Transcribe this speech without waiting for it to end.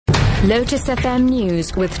Lotus FM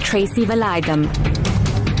News with TRACY VALAYDHAM.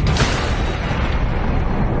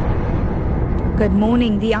 Good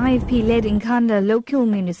morning. The IFP-led Nkandla local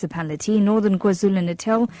municipality in northern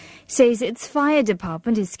KwaZulu-Natal says its fire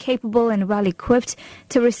department is capable and well equipped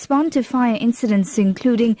to respond to fire incidents,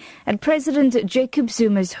 including at President Jacob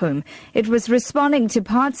Zuma's home. It was responding to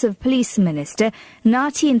parts of Police Minister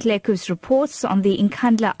Nathi Ndleku's reports on the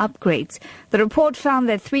Nkandla upgrades. The report found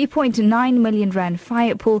that 3.9 million rand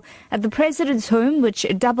fire pool at the President's home, which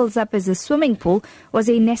doubles up as a swimming pool, was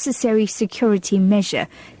a necessary security measure.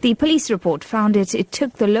 The police report found it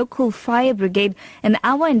took the local fire brigade an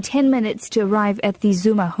hour and 10 minutes to arrive at the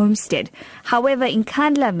Zuma homestead. However,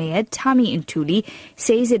 Nkandla Mayor Tami Ntuli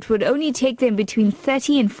says it would only take them between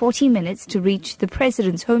 30 and 40 minutes to reach the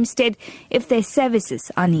President's homestead if their services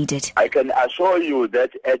are needed. I can assure you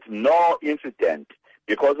that at no incident,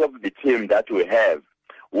 because of the team that we have,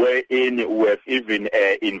 wherein we have even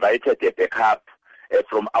invited a backup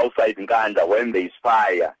from outside Nkandla when there is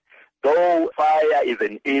fire. Though fire is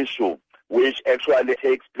an issue which actually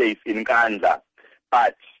takes place in Nkandla,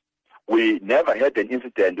 but we never had an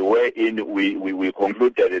incident wherein we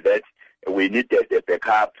concluded that we needed a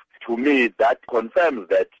backup. To me, that confirms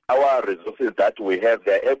that our resources that we have,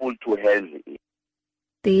 they're able to handle it.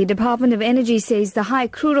 The Department of Energy says the high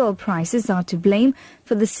crude oil prices are to blame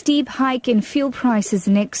for the steep hike in fuel prices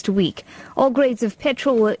next week. All grades of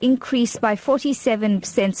petrol will increase by 47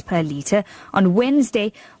 cents per litre on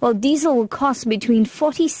Wednesday, while diesel will cost between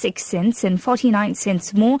 46 cents and 49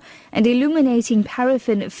 cents more, and illuminating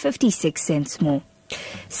paraffin 56 cents more.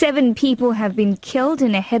 7 people have been killed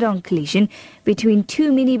in a head-on collision between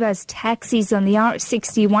 2 minibus taxis on the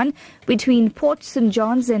R61 between Port St.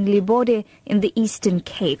 John's and Libode in the Eastern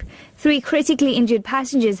Cape. 3 critically injured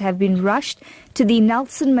passengers have been rushed to the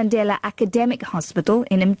Nelson Mandela Academic Hospital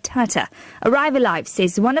in Mthatha. Arrive Alive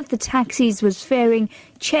says one of the taxis was ferrying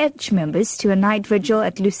church members to a night vigil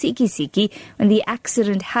at Lusikisiki when the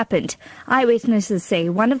accident happened. Eyewitnesses say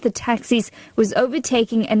one of the taxis was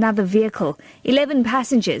overtaking another vehicle. 11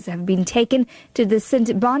 passengers have been taken to the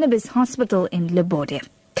St. Barnabas Hospital in Libode.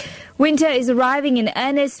 Winter is arriving in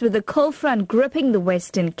earnest, with a cold front gripping the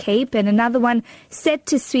Western Cape and another one set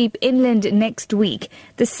to sweep inland next week.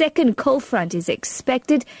 The second cold front is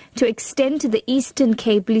expected to extend to the Eastern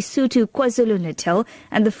Cape, Lesotho, KwaZulu-Natal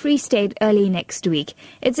and the Free State early next week.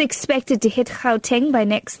 It's expected to hit Gauteng by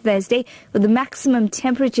next Thursday, with the maximum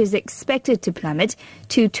temperatures expected to plummet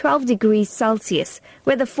to 12 degrees Celsius.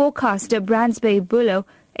 Weather forecaster Bransby Bullo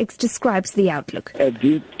describes the outlook. At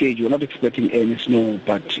this stage, we're not expecting any snow,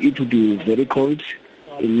 but it will be very cold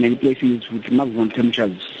in many places, with maximum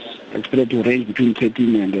temperatures expected to range between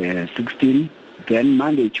 13 and 16. Then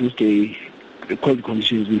Monday, Tuesday, the cold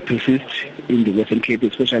conditions will persist in the Western Cape,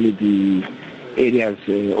 especially the areas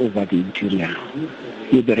over the interior,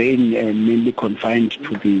 with the rain mainly confined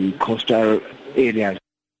to the coastal areas.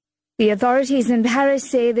 The authorities in Paris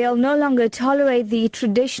say they'll no longer tolerate the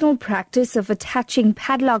traditional practice of attaching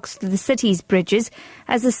padlocks to the city's bridges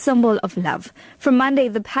as a symbol of love. From Monday,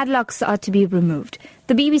 the padlocks are to be removed.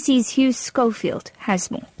 The BBC's Hugh Schofield has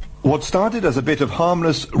more. What started as a bit of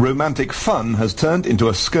harmless, romantic fun has turned into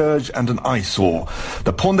a scourge and an eyesore.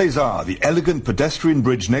 The Pont des Arts, the elegant pedestrian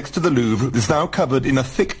bridge next to the Louvre, is now covered in a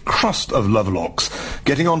thick crust of lovelocks,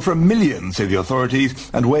 getting on for 1 million, say the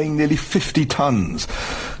authorities, and weighing nearly 50 tons.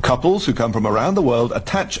 Couples who come from around the world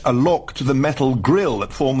attach a lock to the metal grille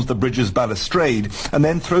that forms the bridge's balustrade and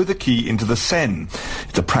then throw the key into the Seine.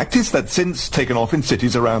 It's a practice that's since taken off in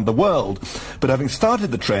cities around the world. But having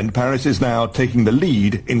started the trend, Paris is now taking the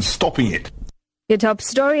lead in stopping it. Your top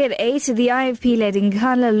story at 8, the IFP-led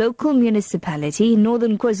Nkandla local municipality in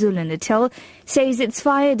northern KwaZulu-Natal says its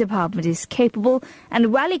fire department is capable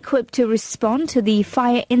and well equipped to respond to the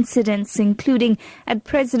fire incidents, including at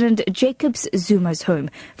President Jacob Zuma's home.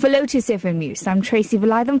 For Lotus FM News, I'm TRACY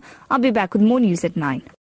VALAYDHAM. I'll be back with more news at 9.